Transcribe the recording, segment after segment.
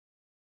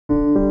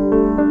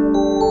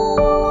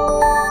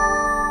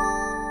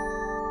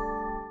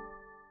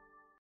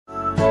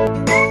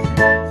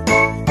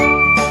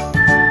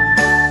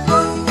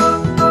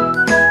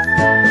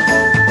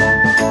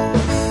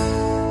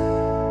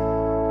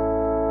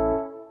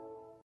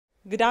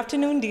Good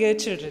afternoon, dear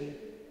children.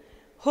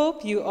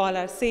 Hope you all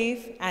are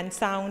safe and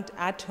sound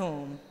at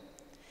home.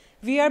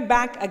 We are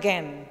back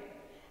again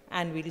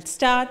and we'll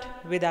start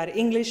with our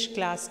English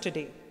class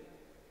today.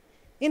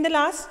 In the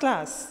last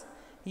class,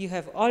 you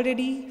have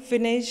already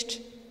finished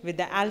with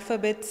the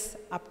alphabets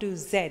up to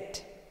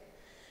Z.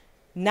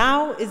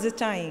 Now is the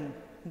time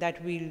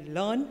that we'll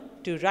learn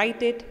to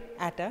write it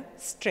at a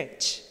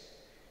stretch.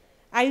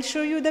 I'll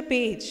show you the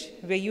page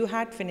where you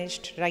had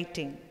finished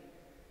writing.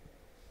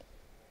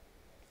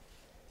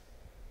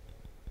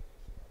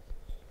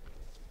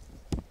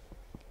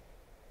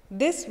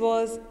 This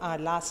was our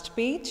last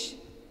page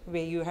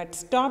where you had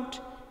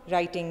stopped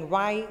writing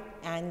Y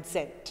and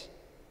Z.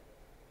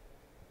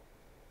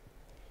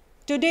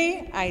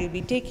 Today I will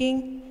be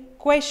taking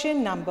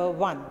question number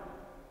 1.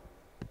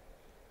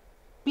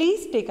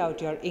 Please take out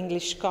your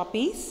English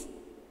copies,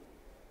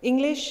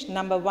 English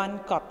number 1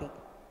 copy,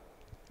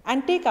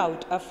 and take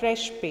out a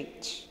fresh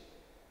page.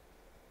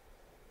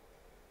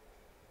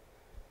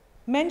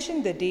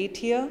 Mention the date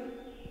here,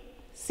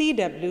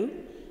 CW,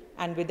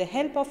 and with the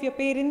help of your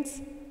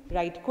parents,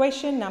 write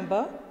question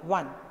number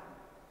 1.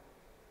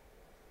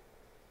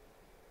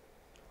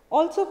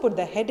 Also put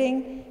the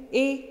heading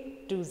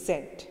A to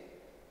Z.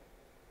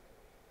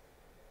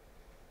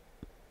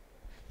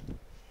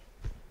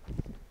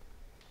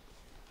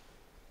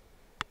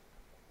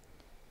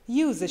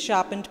 Use a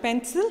sharpened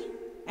pencil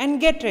and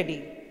get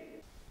ready.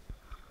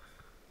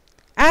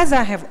 As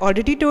I have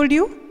already told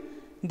you,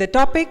 the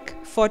topic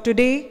for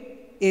today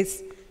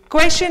is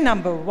question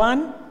number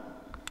 1.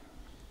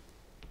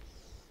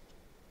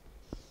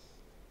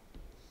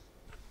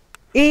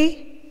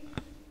 A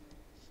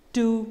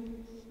to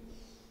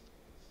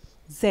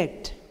Z.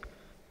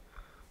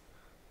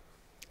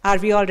 Are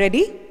we all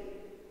ready?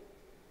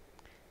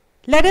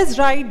 Let us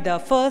write the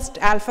first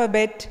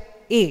alphabet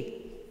A.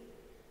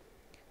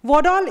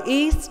 What all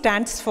A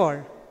stands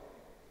for?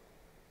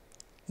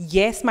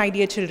 Yes, my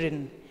dear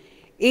children.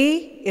 A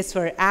is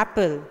for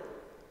apple.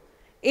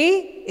 A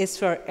is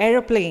for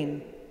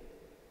aeroplane.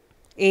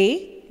 A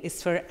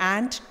is for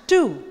ant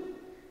too.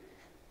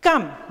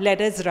 Come,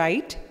 let us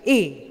write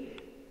A.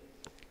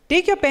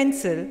 Take your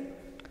pencil,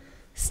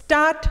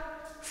 start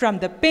from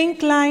the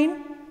pink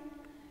line,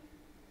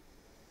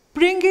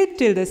 bring it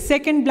till the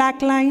second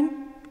black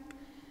line,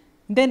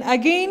 then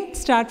again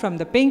start from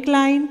the pink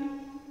line,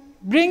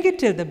 bring it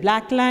till the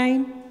black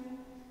line,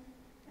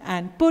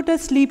 and put a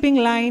sleeping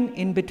line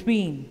in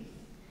between.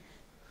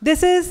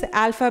 This is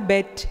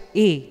alphabet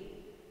A.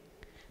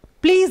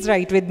 Please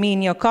write with me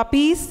in your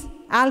copies,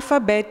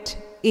 alphabet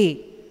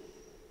A.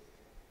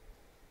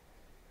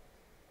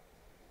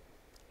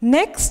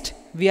 Next,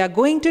 we are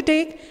going to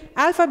take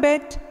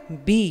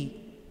alphabet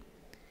B.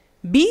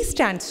 B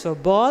stands for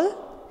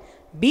ball,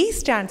 B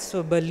stands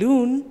for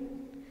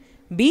balloon,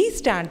 B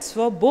stands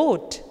for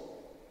boat.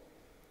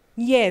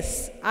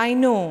 Yes, I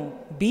know,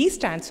 B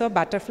stands for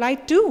butterfly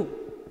too.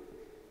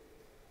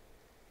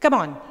 Come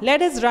on,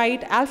 let us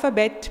write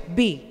alphabet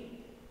B.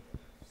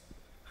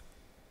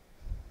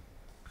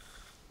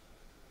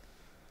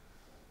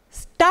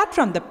 Start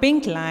from the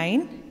pink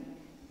line,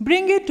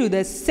 bring it to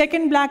the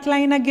second black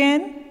line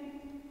again,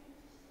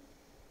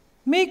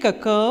 make a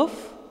curve,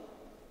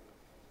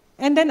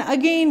 and then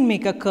again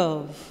make a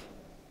curve.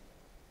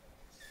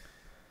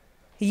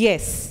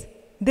 Yes,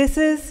 this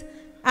is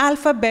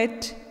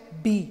alphabet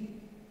B.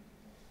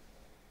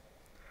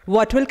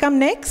 What will come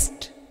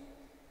next?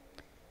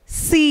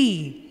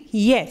 C.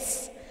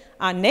 Yes,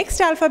 our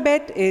next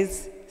alphabet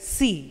is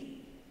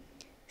C.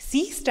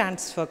 C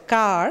stands for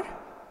car,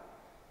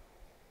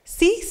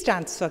 C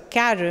stands for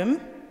carom,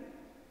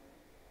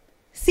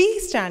 C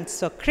stands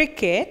for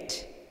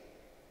cricket,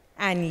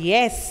 and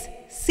yes,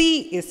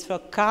 C is for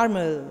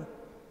caramel.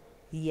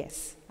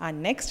 Yes, our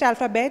next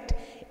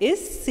alphabet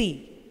is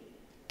C.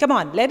 Come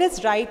on, let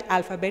us write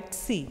alphabet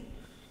C.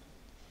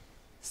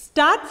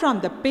 Start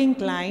from the pink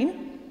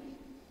line,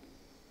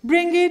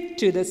 bring it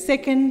to the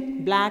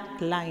second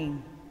black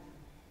line.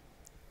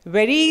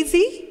 Very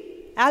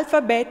easy,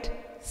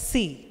 alphabet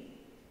C.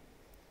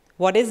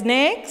 What is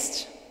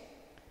next?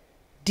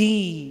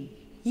 D.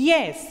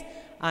 Yes,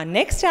 our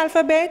next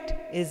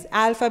alphabet is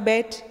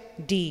alphabet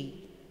D.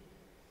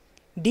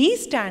 D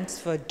stands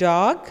for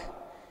dog,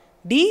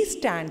 D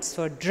stands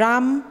for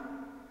drum,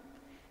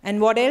 and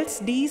what else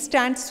D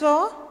stands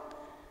for?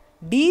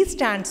 D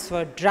stands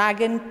for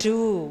dragon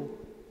too.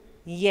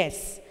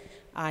 Yes,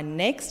 our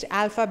next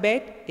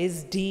alphabet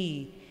is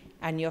D,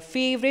 and your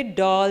favorite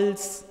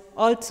dolls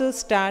also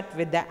start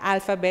with the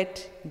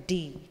alphabet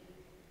D.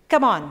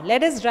 Come on,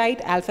 let us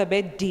write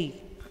alphabet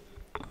D.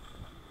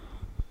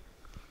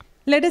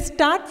 Let us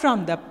start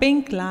from the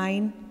pink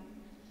line,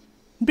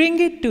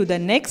 bring it to the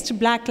next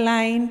black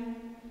line,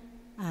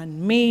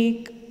 and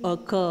make a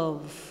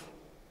curve.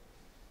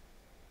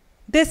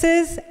 This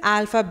is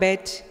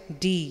alphabet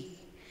D.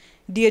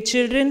 Dear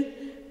children,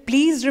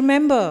 please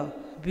remember,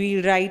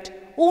 we write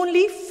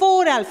only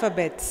 4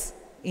 alphabets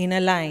in a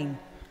line,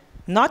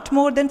 not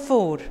more than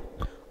 4.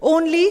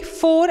 Only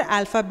 4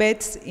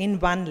 alphabets in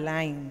one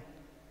line.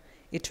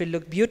 It will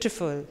look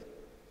beautiful.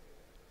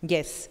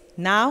 Yes,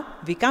 now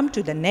we come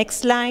to the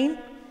next line.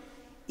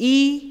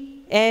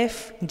 E,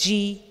 F,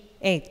 G,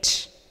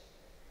 H.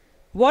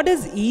 What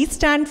does E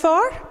stand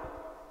for?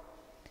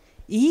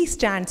 E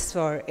stands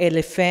for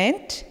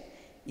elephant.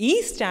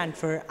 E stands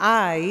for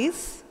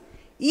eyes.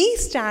 E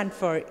stands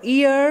for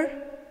ear.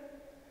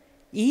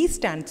 E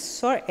stands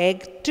for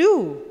egg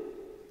too.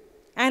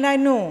 And I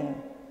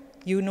know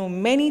you know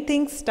many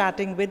things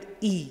starting with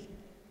E.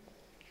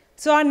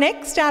 So our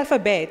next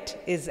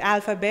alphabet is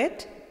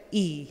alphabet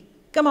E.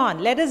 Come on,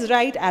 let us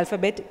write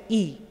alphabet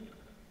E.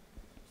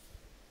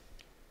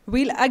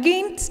 We'll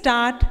again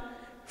start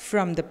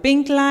from the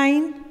pink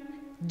line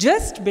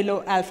just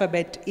below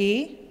alphabet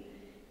A.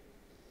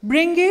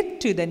 Bring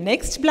it to the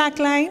next black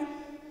line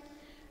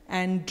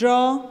and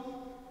draw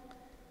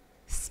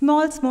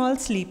small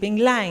sleeping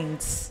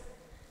lines.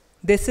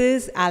 This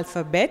is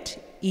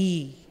alphabet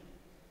E.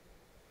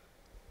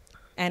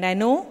 And I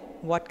know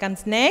what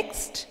comes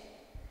next.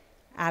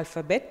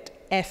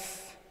 Alphabet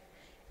F.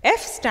 F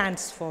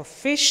stands for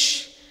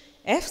fish.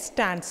 F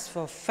stands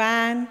for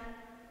fan.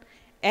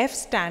 F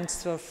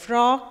stands for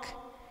frog.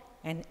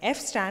 And F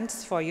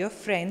stands for your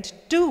friend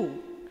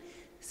too.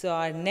 So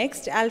our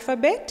next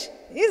alphabet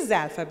is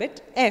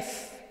alphabet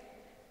F.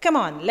 Come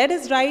on, let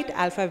us write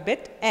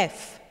alphabet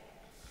F.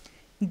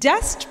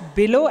 Just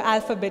below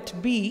alphabet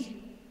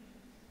B,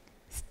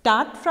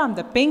 start from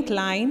the pink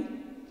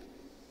line,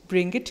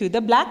 bring it to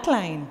the black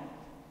line,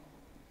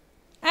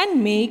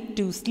 and make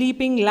two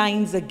sleeping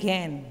lines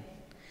again.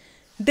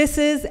 This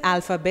is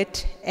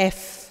alphabet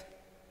F.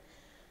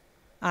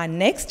 Our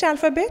next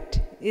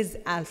alphabet is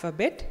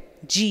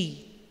alphabet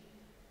G.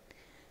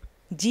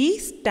 G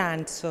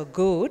stands for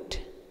goat.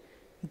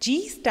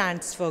 G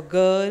stands for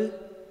girl.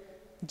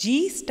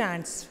 G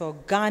stands for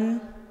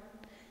gun.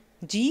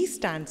 G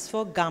stands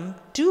for gum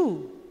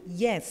too.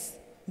 Yes,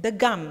 the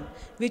gum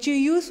which you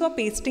use for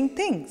pasting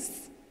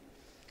things.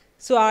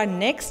 So our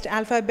next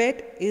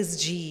alphabet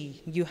is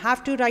G. You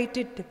have to write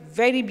it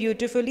very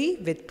beautifully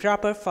with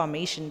proper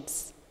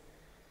formations.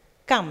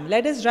 Come,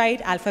 let us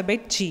write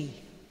alphabet G.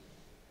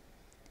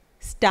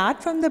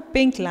 Start from the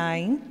pink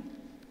line.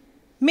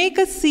 Make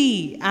a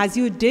C as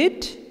you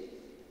did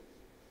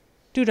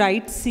to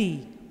write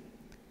C.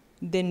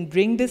 Then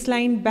bring this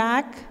line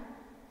back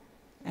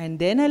and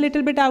then a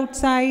little bit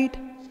outside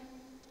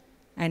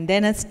and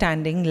then a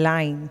standing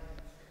line.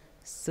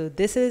 So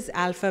this is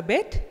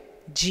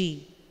alphabet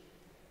G.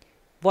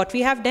 What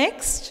we have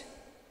next?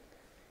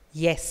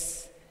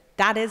 Yes,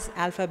 that is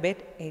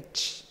alphabet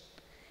H.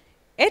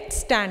 H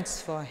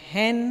stands for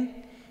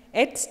hen.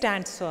 H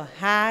stands for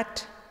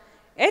hat.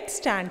 H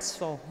stands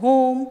for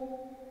home.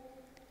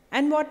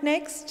 And what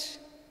next?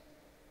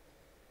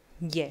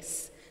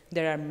 Yes,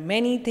 there are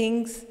many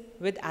things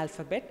with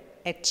alphabet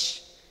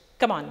H.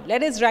 Come on,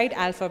 let us write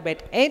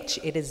alphabet H.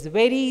 It is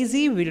very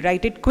easy. We'll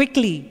write it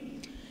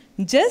quickly.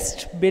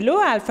 Just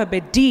below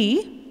alphabet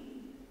D,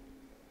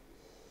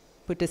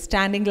 put a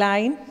standing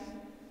line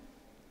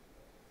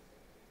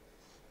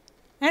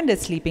and a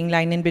sleeping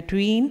line in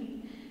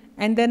between.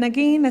 And then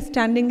again a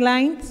standing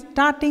line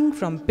starting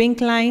from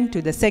pink line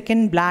to the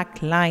second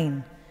black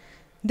line.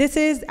 This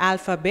is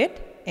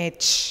alphabet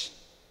H.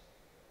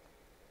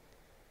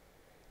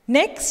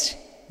 Next,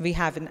 we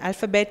have an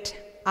alphabet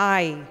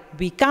I.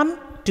 We come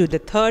to the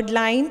third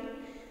line.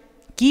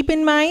 Keep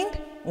in mind,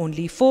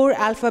 only 4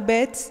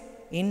 alphabets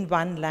in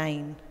one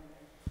line.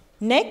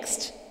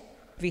 Next,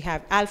 we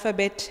have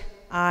alphabet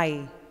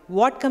I.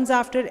 What comes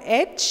after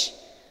H?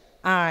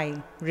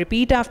 I.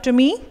 Repeat after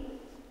me.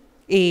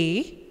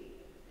 A,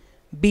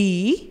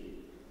 B,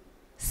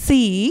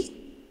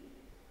 C,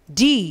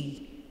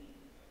 D,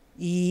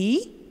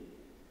 E,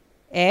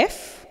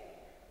 F,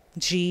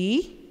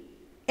 G,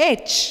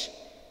 H.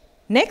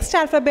 Next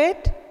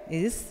alphabet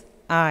is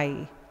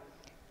I.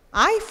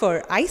 I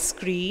for ice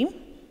cream.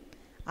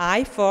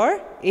 I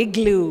for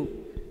igloo.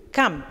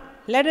 Come,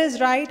 let us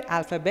write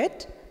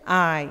alphabet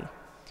I.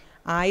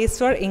 I is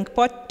for ink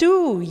pot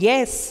too.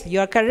 Yes, you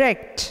are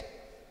correct.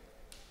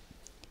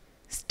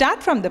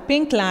 Start from the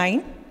pink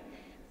line,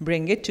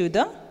 bring it to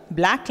the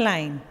black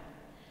line,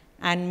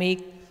 and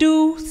make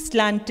 2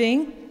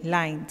 slanting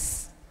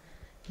lines.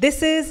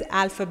 This is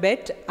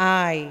alphabet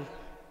I.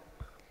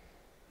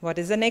 What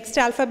is the next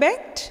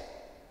alphabet?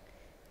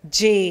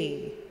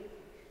 J.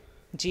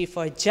 J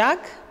for jug,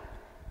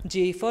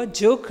 J for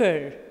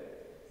joker.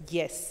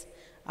 Yes,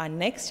 our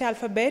next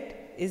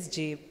alphabet is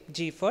J.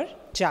 J for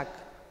jug.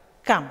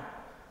 Come.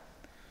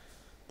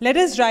 Let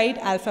us write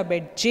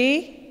alphabet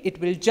J. It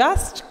will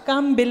just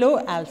come below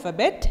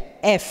alphabet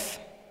F.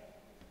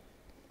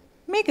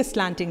 Make a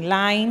slanting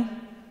line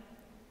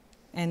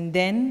and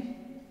then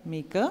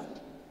make a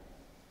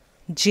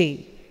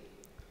J.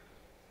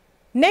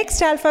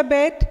 Next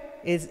alphabet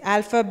is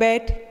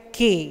alphabet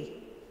K.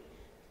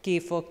 K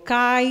for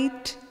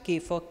kite, K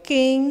for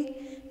king,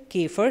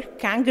 K for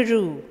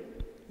kangaroo.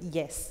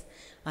 Yes,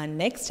 our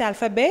next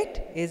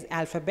alphabet is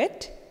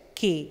alphabet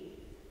K.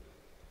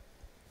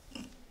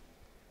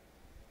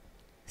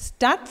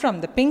 Start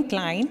from the pink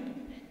line,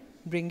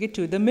 bring it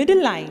to the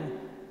middle line.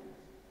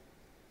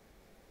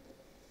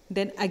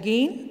 then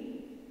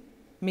again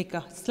make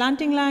a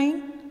slanting line,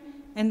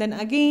 and then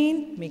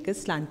again make a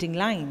slanting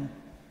line.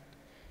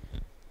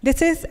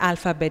 This is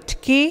alphabet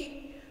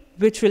K,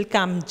 which will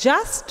come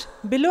just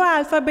below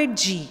alphabet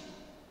G.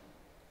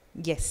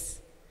 Yes.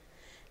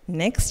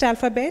 Next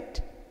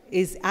alphabet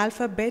is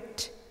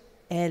alphabet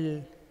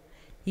L.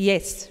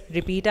 Yes,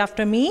 repeat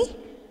after me.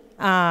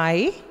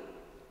 I,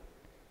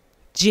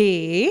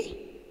 J,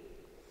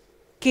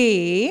 K,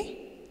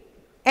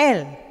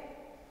 L.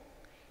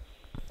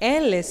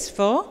 L is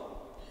for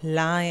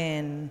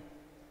lion.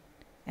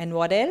 And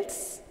what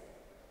else?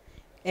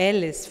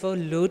 L is for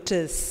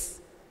lotus.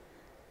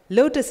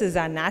 Lotus is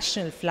our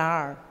national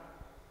flower.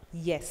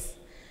 Yes.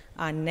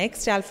 Our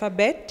next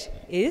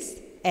alphabet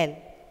is L.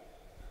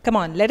 Come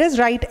on, let us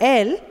write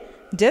L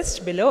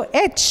just below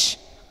H.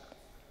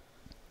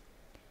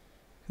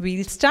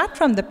 We'll start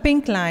from the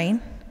pink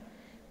line,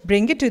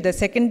 bring it to the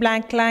second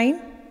blank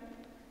line,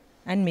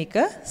 and make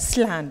a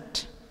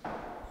slant.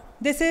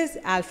 This is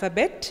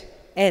alphabet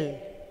L.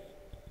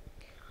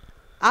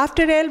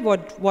 After L,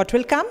 what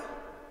will come?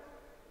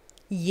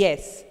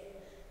 Yes,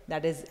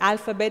 that is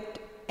alphabet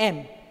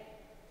M.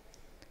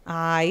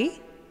 I,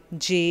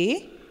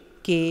 J,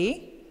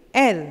 K,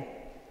 L.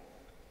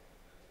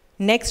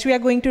 Next we are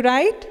going to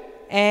write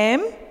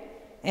M,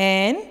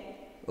 N,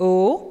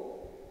 O,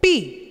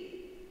 P.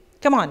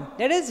 Come on,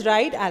 let us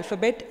write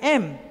alphabet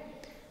M.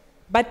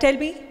 But tell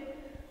me,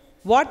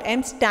 what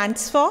M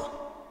stands for?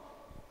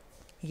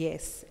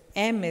 Yes,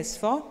 M is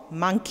for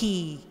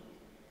monkey.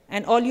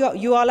 And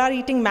you all are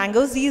eating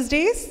mangoes these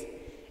days?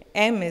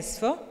 M is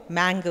for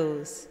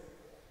mangoes.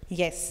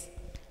 Yes.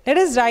 Let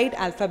us write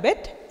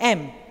alphabet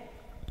M.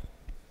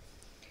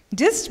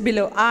 Just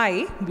below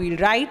I, we'll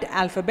write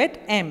alphabet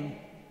M.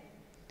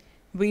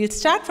 We'll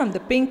start from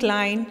the pink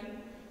line,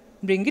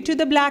 bring it to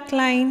the black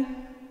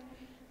line.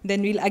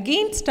 Then we'll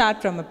again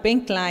start from a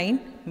pink line,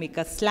 make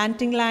a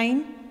slanting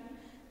line.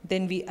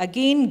 Then we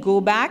again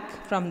go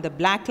back from the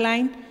black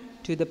line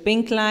to the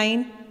pink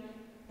line.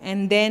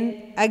 And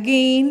then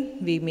again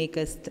we make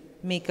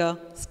a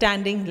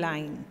standing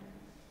line.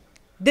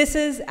 This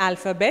is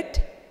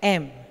alphabet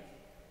M.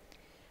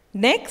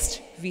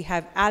 Next we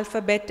have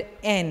alphabet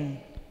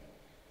N.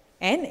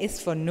 N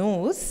is for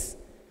nose,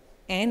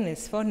 N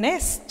is for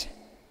nest.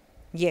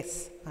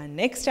 Yes, our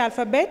next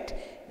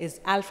alphabet is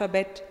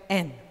alphabet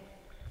N.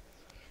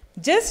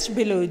 Just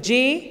below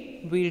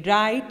J, we'll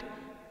write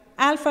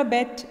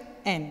alphabet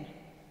N.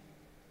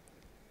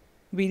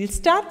 We'll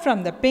start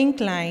from the pink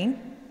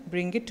line,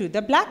 bring it to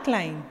the black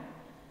line.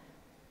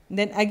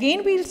 Then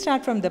again we'll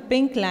start from the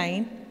pink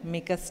line,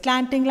 make a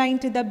slanting line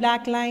to the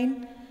black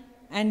line,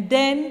 and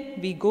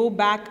then we go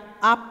back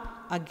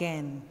up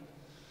again.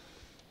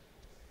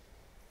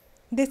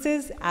 This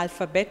is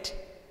alphabet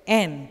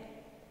N.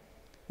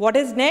 What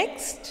is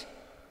next?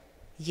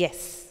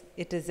 Yes,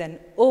 it is an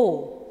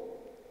O.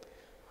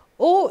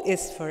 O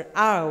is for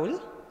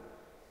owl,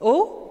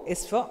 O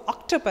is for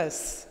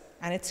octopus,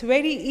 and it's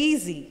very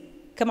easy.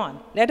 Come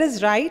on, let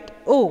us write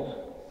O.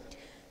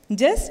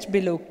 Just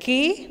below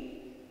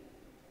K,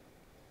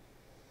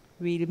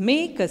 we'll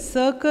make a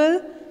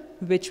circle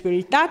which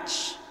will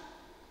touch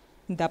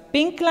the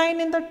pink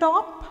line in the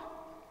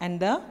top and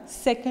the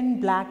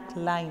second black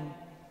line.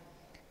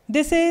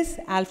 This is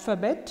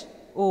alphabet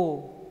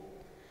O.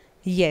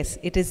 Yes,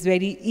 it is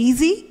very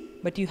easy,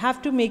 but you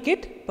have to make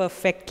it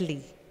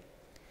perfectly.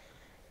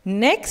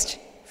 Next,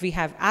 we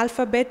have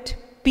alphabet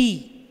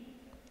P.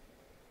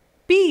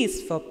 P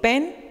is for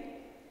pen,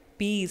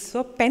 P is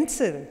for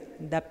pencil,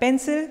 the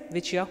pencil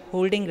which you are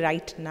holding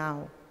right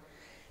now.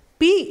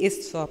 P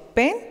is for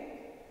pen,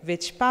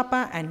 which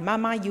Papa and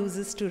Mama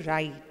uses to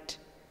write.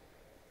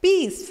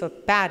 P is for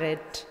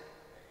parrot.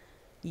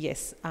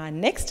 Yes, our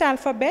next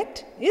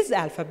alphabet is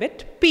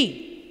alphabet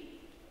P.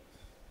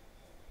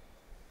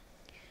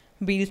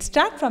 We'll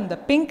start from the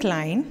pink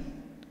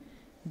line,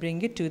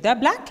 bring it to the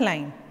black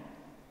line,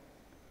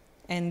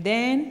 and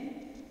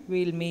then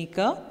we'll make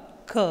a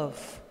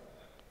curve.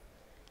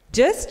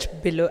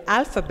 Just below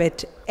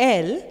alphabet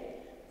L,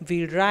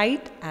 we'll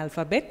write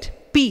alphabet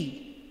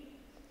P.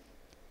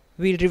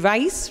 We'll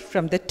revise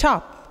from the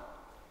top.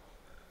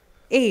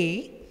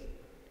 A,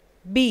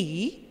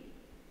 B,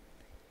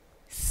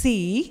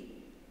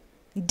 C,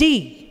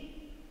 D,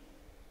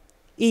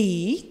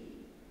 E,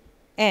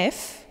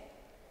 F,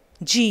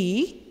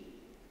 G,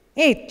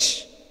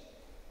 H,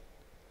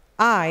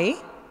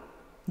 I,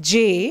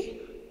 J,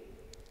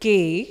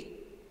 K,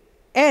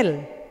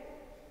 L,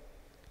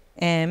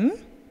 M,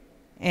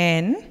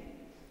 N,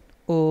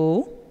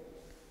 O,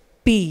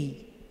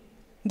 P.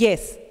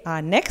 Yes,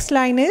 our next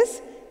line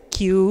is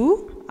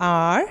Q,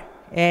 R,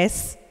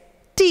 S,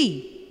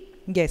 T.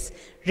 Yes,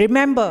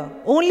 remember,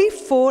 only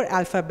 4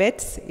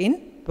 alphabets in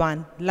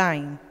one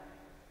line.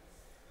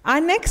 Our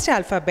next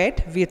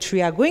alphabet, which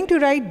we are going to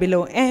write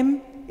below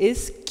M,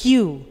 is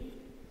Q.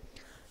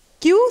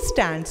 Q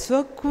stands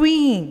for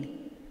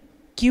queen.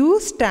 Q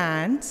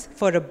stands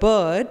for a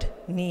bird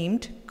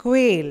named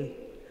quail.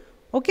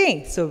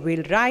 Okay, so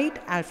we'll write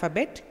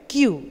alphabet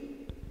Q.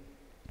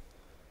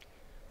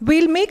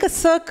 We'll make a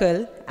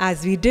circle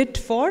as we did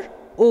for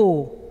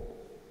O.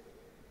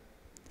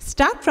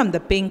 Start from the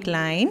pink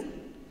line,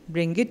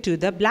 bring it to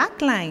the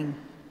black line.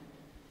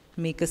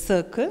 Make a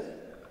circle.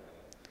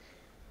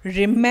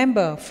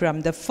 Remember,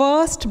 from the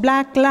first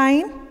black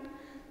line,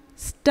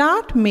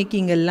 start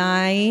making a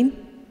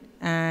line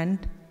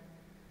and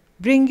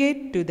bring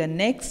it to the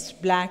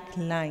next black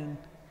line.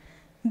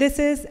 This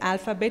is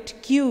alphabet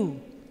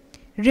Q.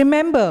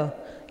 Remember,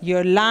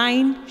 your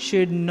line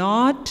should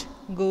not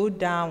go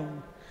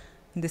down.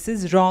 This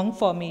is wrong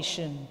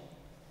formation.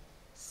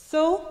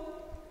 So,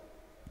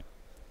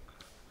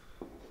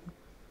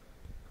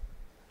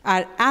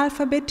 our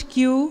alphabet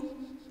Q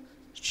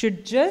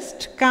should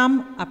just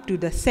come up to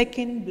the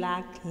second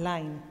black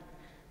line.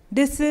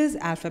 This is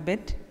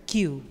alphabet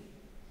Q.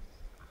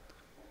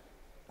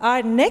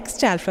 Our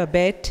next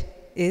alphabet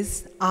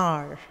is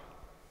R.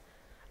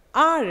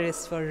 R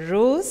is for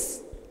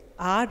rose,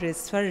 R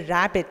is for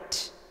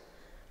rabbit,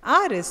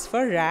 R is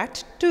for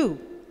rat too.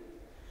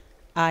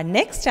 Our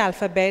next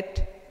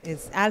alphabet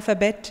is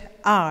alphabet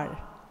R.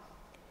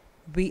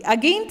 We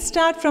again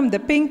start from the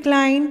pink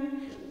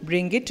line,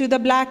 bring it to the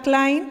black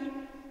line.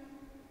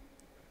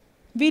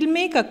 We'll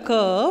make a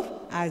curve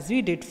as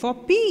we did for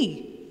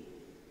P.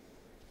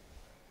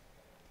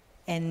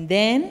 And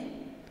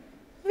then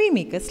we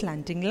make a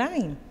slanting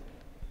line.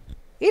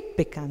 It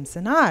becomes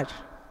an R.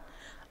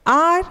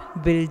 R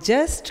will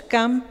just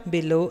come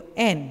below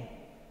N.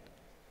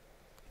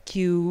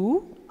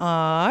 Q,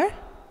 R,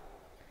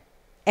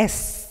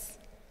 S.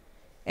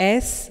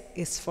 S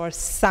is for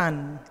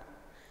sun.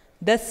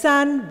 The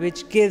sun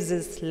which gives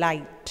us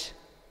light.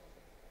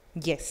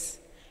 Yes,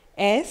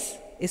 S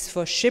is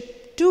for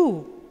ship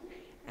too.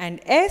 And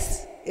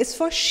S is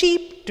for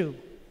sheep too.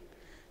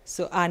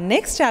 So our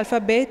next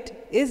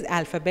alphabet is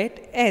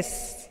alphabet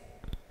S.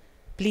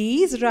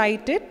 Please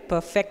write it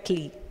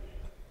perfectly.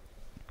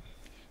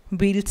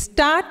 We'll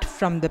start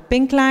from the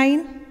pink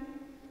line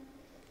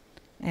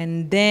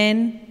and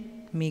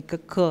then make a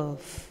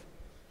curve.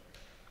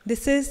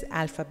 This is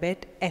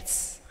alphabet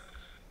S.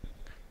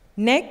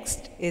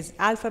 Next is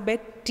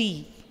alphabet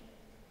T.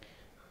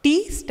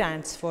 T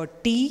stands for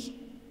tea.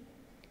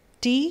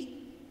 Tea,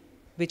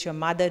 which your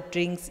mother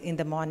drinks in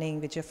the morning,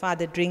 which your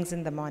father drinks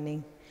in the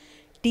morning.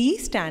 T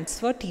stands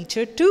for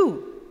teacher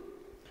too.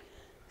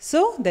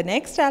 So the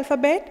next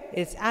alphabet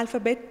is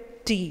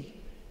alphabet T.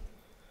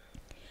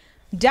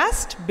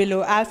 Just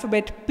below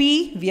alphabet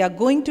P, we are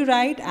going to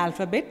write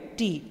alphabet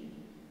T.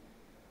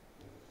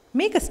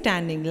 Make a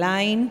standing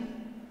line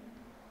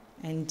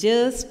and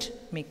just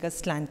make a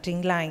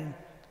slanting line.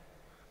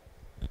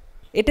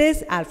 It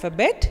is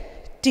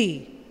alphabet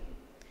T.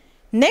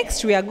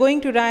 Next, we are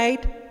going to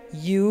write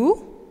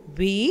U,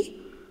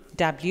 V,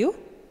 W,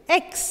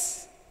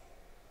 X.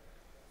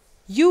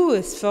 U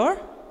is for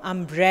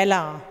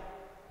umbrella.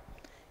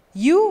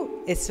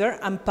 U is for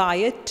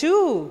umpire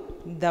too,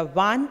 the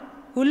one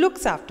who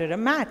looks after a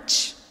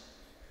match.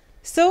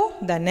 So,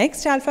 the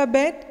next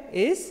alphabet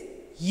is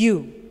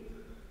U.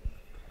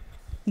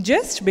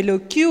 Just below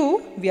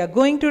Q, we are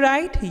going to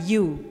write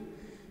U.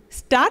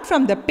 Start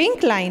from the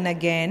pink line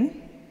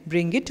again,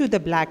 bring it to the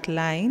black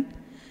line,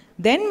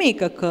 then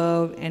make a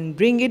curve and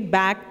bring it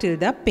back till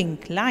the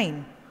pink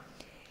line.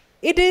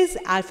 It is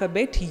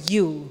alphabet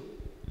U.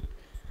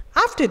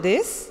 After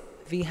this,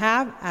 we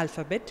have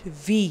alphabet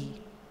V.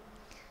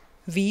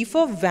 V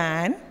for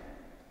van,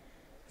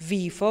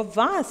 V for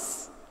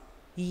vase.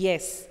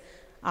 Yes,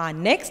 our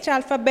next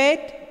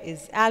alphabet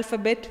is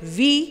alphabet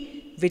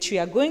V, which we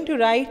are going to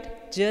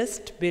write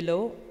just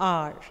below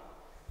R.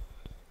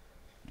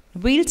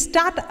 We'll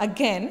start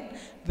again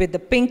with the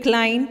pink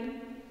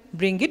line,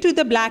 bring it to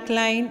the black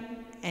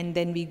line, and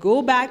then we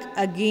go back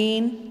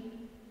again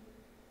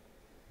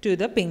to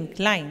the pink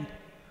line.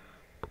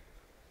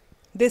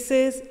 This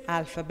is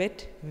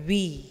alphabet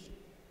V.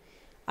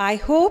 I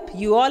hope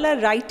you all are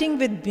writing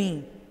with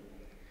me.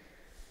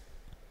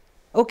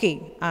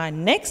 Okay, our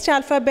next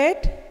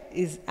alphabet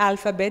is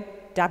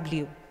alphabet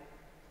W.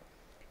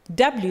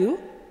 W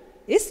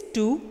is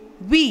two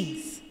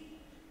V's.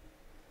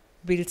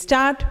 We'll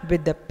start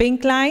with the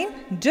pink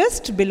line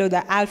just below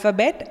the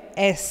alphabet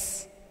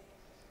S.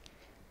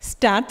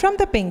 Start from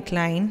the pink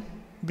line,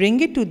 bring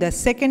it to the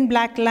second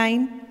black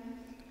line,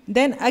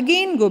 then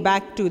again go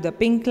back to the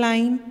pink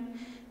line,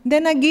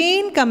 then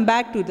again come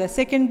back to the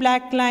second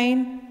black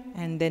line,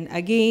 and then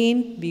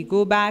again we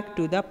go back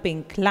to the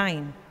pink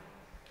line.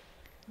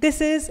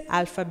 This is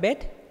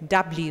alphabet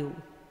W.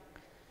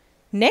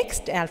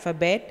 Next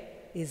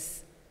alphabet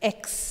is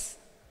X.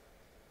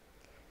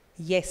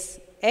 Yes,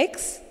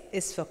 X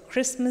is for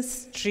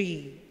Christmas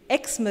tree,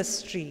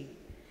 Xmas tree.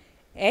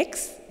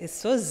 X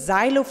is for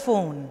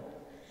xylophone.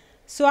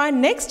 So our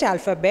next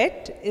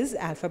alphabet is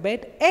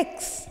alphabet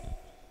X,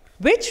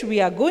 which we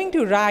are going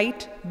to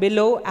write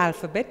below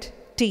alphabet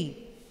T.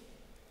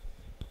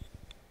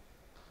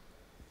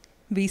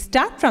 We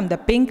start from the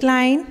pink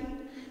line,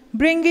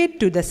 bring it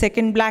to the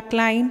second black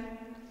line.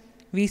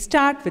 We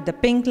start with the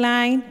pink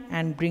line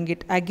and bring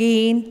it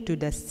again to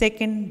the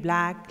second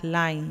black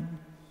line.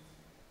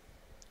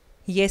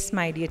 Yes,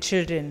 my dear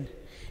children.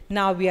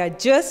 Now we are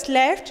just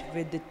left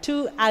with the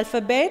two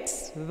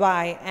alphabets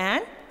Y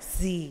and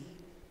Z.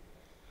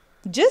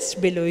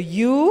 Just below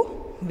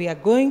U, we are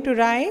going to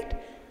write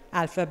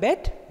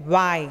alphabet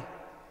Y.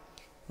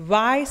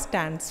 Y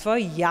stands for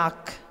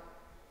yak.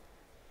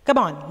 Come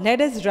on, let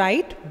us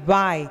write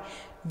Y.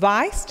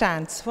 Y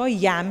stands for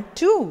yam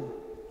too.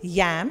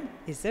 Yam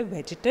is a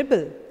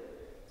vegetable.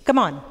 Come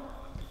on.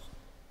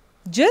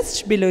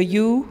 Just below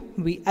U,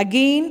 we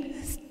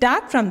again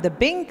start from the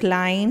pink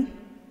line.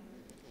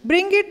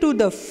 Bring it to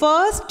the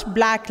first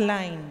black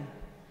line.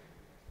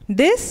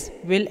 This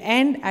will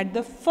end at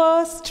the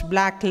first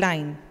black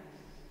line.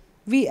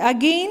 We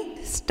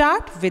again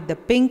start with the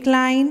pink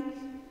line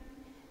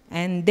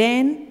and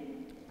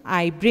then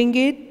I bring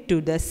it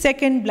to the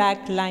second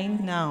black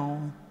line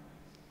now.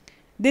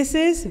 This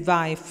is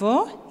Y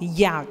for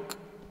yak.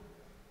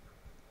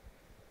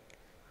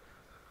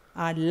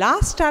 Our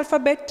last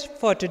alphabet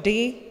for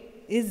today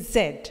is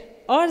Z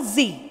or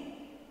Z.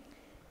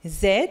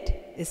 Z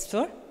is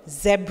for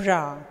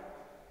zebra.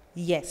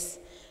 Yes,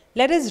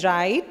 let us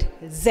write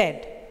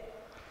Z.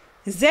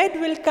 Z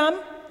will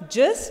come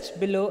just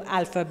below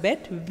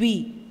alphabet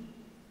V.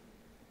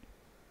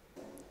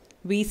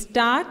 We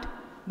start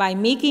by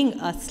making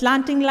a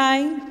slanting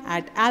line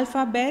at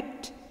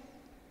alphabet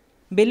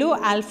below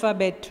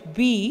alphabet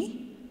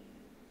V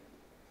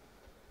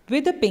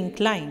with a pink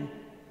line.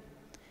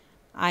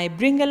 I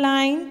bring a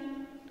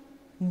line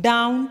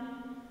down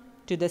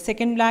to the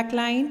second black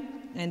line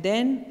and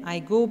then I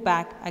go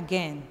back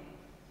again.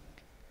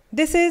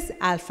 This is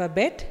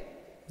alphabet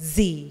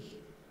Z.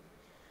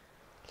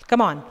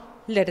 Come on,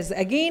 let us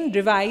again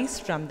revise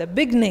from the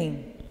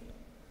beginning.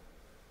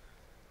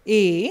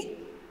 A,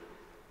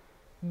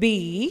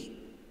 B,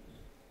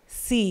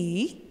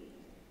 C,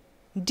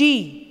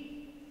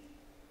 D,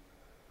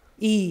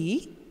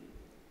 E,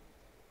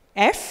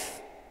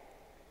 F,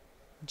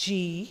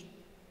 G,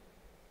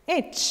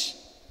 H,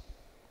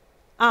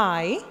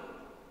 I,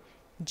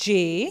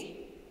 J,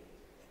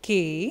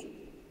 K,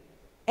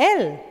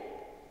 L,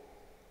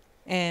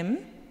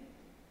 M,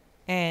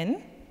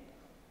 N,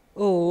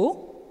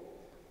 O,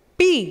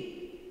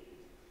 P,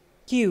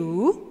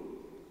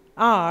 Q,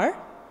 R,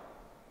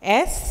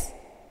 S,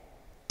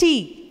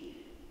 T,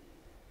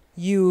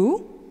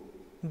 U,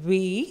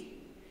 V,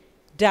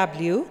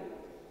 W,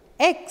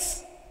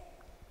 X,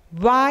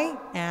 Y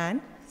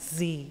and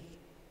Z.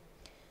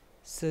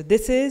 So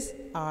this is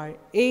our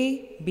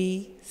A,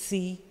 B,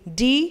 C,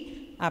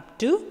 D up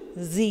to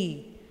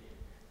Z.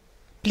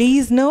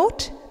 Please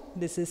note,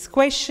 this is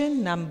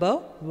question number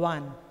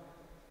 1.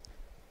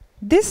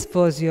 This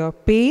was your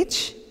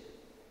page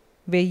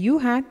where you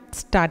had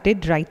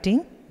started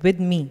writing with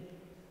me.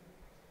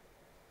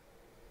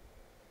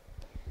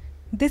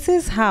 This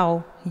is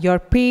how your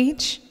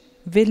page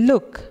will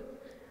look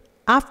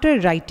after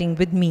writing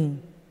with me.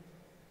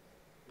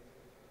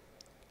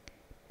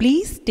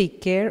 Please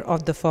take care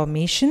of the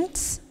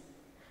formations.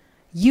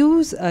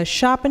 Use a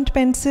sharpened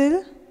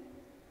pencil.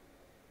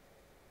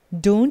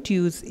 Don't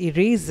use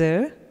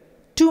eraser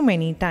too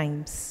many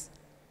times.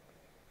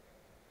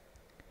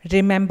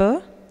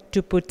 Remember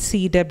to put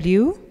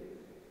CW,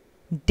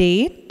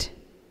 date,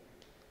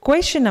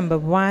 question number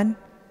 1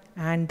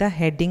 and the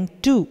heading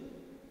 2.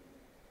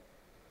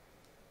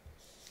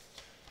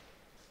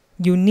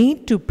 You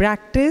need to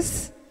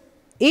practice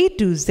A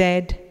to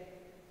Z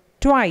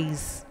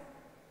twice.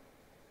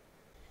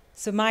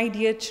 So my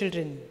dear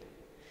children,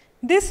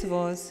 this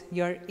was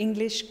your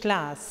English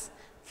class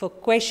for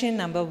question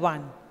number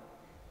 1.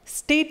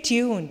 Stay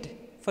tuned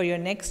for your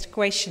next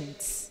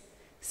questions.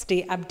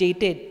 Stay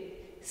updated.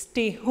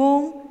 Stay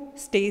home.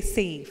 Stay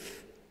safe.